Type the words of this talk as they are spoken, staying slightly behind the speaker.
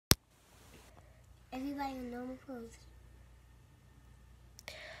Everybody in normal clothes.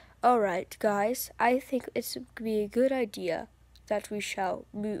 Alright, guys, I think it's going to be a good idea that we shall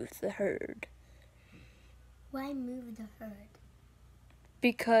move the herd. Why move the herd?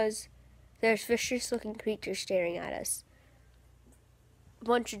 Because there's vicious looking creatures staring at us. A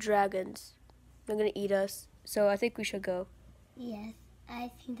bunch of dragons. They're going to eat us. So I think we should go. Yes,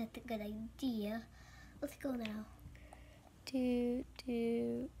 I think that's a good idea. Let's go now. Do,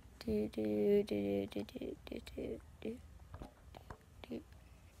 do, do, do, do, do, do, do,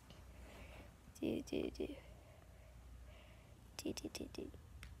 do, do.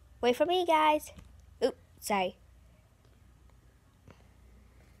 Wait for me, guys. Oops, sorry.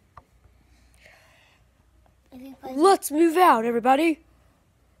 Let's move out, everybody.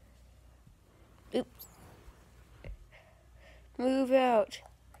 Oops. Move out.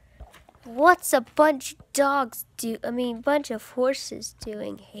 What's a bunch of bunch of horses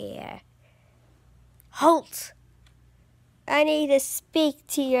doing here? Halt! I need to speak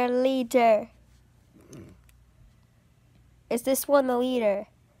to your leader. Is this one the leader?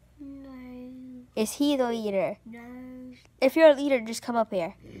 No. Is he the leader? No. If you're a leader, just come up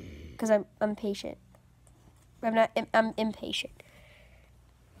here. Because I'm patient. I'm impatient.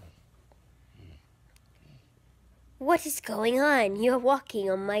 What is going on? You're walking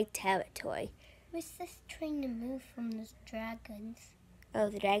on my territory. We're just trying to move from those dragons. Oh,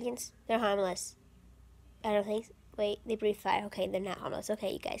 the dragons? They're harmless. I don't think so. Wait, they breathe fire. Okay, they're not harmless.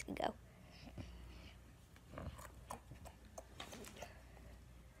 Okay, you guys can go.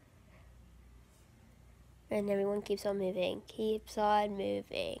 And everyone keeps on moving. Keeps on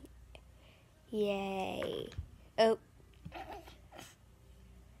moving. Yay. Oh.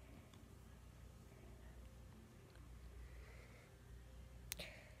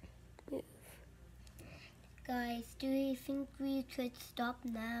 Move. Guys, do you think we should stop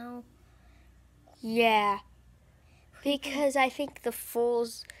now? Yeah. Because I think the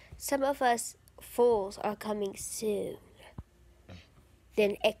fools, some of us fools are coming soon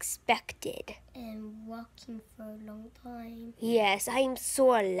than expected. And walking for a long time. Yes, I'm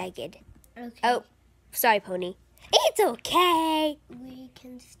sore-legged. Okay. Oh, sorry, Pony. It's okay. We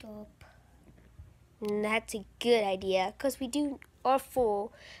can stop. That's a good idea, because our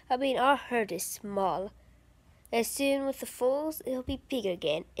herd is small. As soon with the fools, it'll be bigger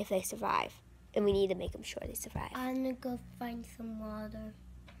again if they survive. And we need to make them sure they survive. I'm gonna go find some water.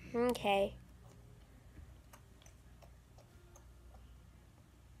 Okay.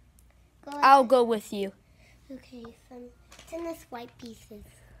 I'll go with you. Okay, it's in this white pieces.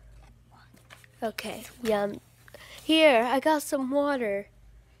 Okay, yum. Here, I got some water.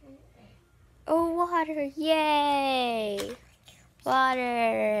 Oh, water, yay!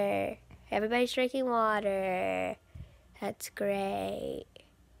 Water. Everybody's drinking water. That's great.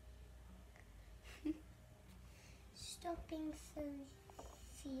 Stop being so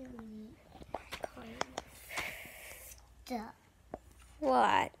silly. Stop.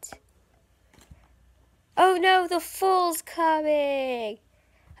 What? Oh no, the fool's coming!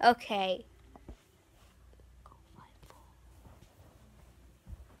 Okay.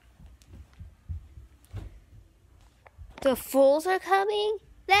 The fools are coming?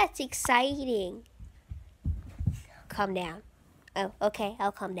 That's exciting. Calm down. Oh, okay,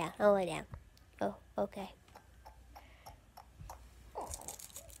 I'll calm down. I'll lay down. Oh, okay.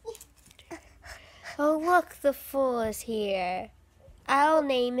 Oh, look, the fool is here. I'll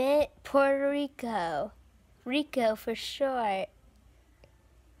name it Puerto Rico. Rico for short.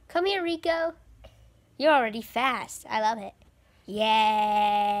 Come here, Rico. You're already fast. I love it.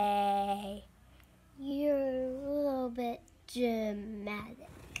 Yay. You're a little bit dramatic.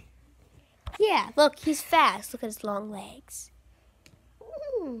 Yeah, look, he's fast. Look at his long legs.